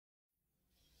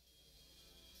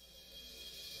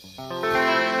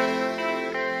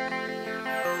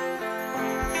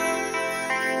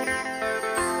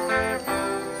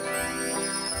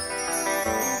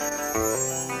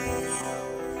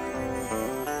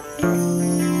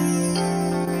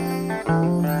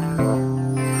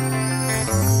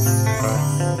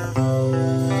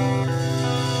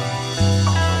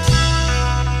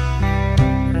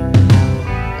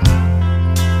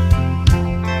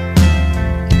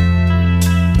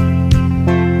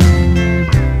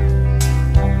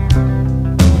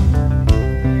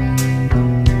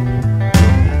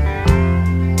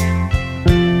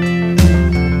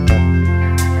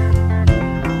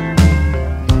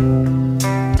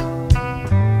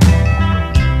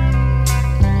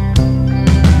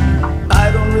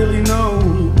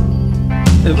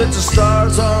If it's the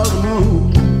stars or the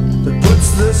moon that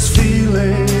puts this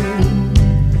feeling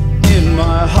in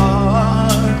my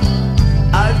heart,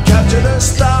 I've captured a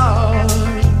star,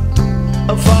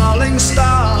 a falling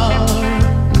star.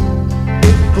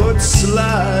 It puts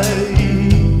light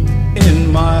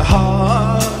in my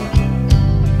heart.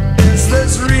 Is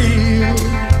this real?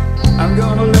 I'm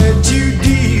gonna let you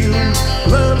deal.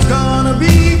 Love's gonna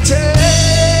be taken.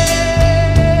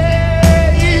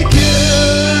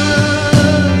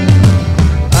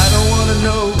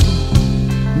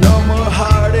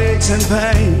 And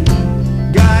pain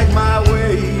guide my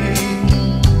way,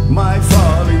 my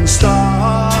falling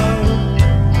star.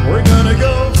 We're gonna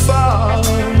go far,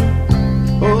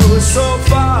 oh so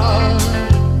far,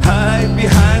 hide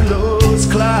behind those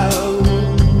clouds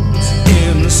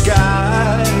in the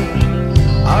sky.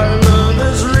 Our love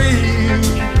is real,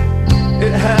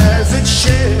 it has its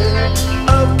share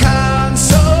of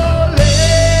consolation.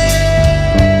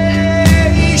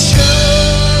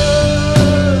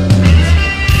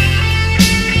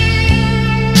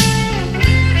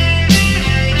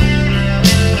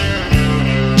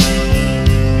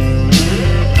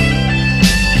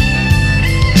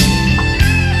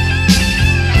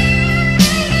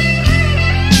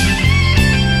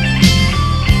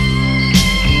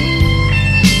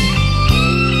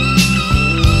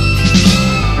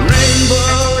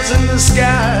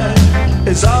 Sky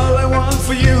is all I want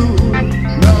for you.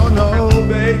 No, no,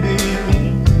 baby,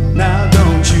 now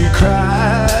don't you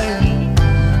cry.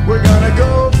 We're gonna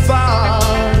go far,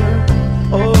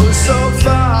 oh so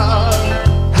far,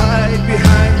 hide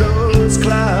behind those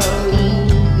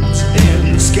clouds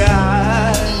in the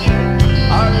sky.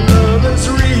 Our love is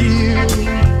real,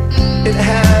 it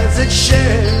has its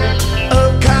share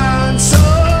of consolation.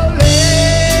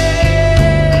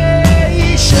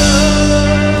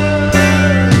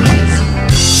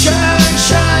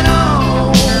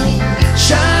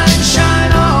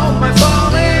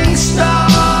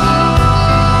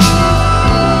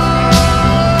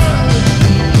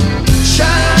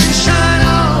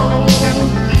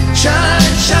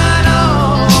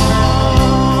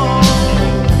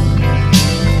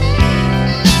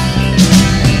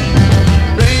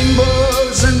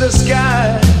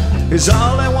 Is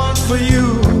all I want for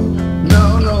you.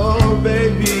 No, no,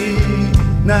 baby,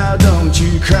 now don't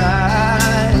you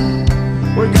cry.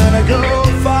 We're gonna go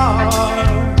far,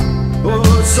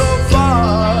 oh so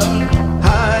far,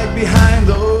 hide behind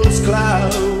those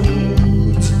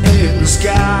clouds in the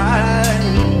sky.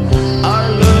 Our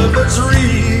love is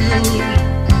real,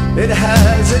 it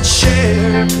has its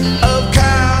share of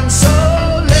consolation.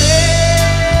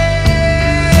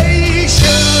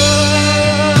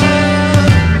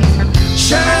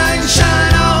 Shine,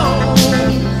 shine on,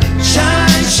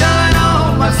 shine, shine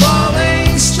on, my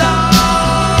falling star.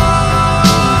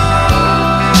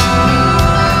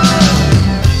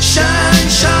 Shine,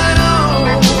 shine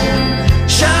on,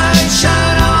 shine,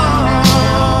 shine on.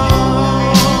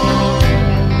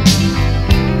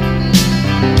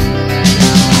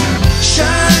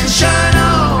 Shine, shine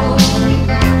on,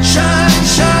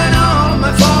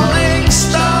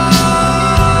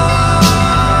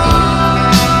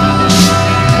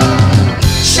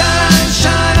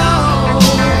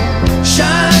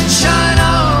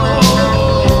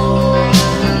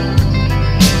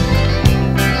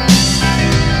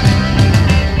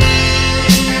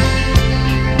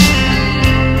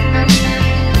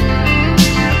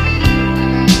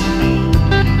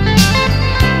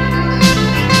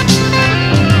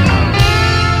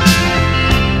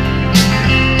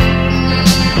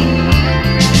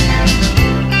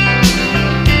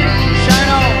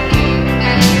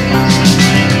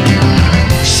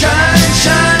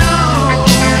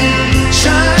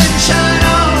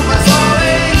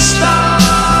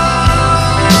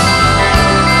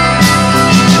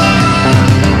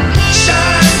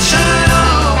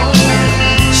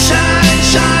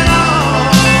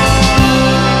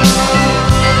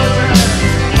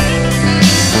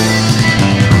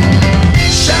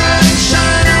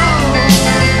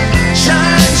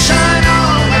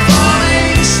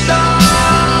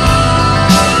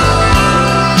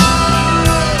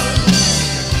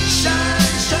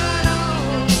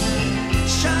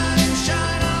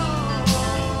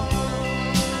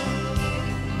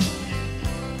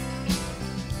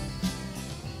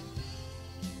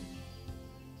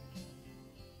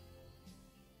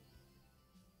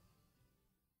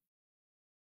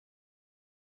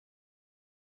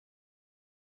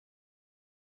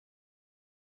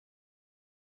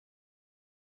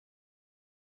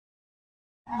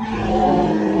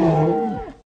 Oh.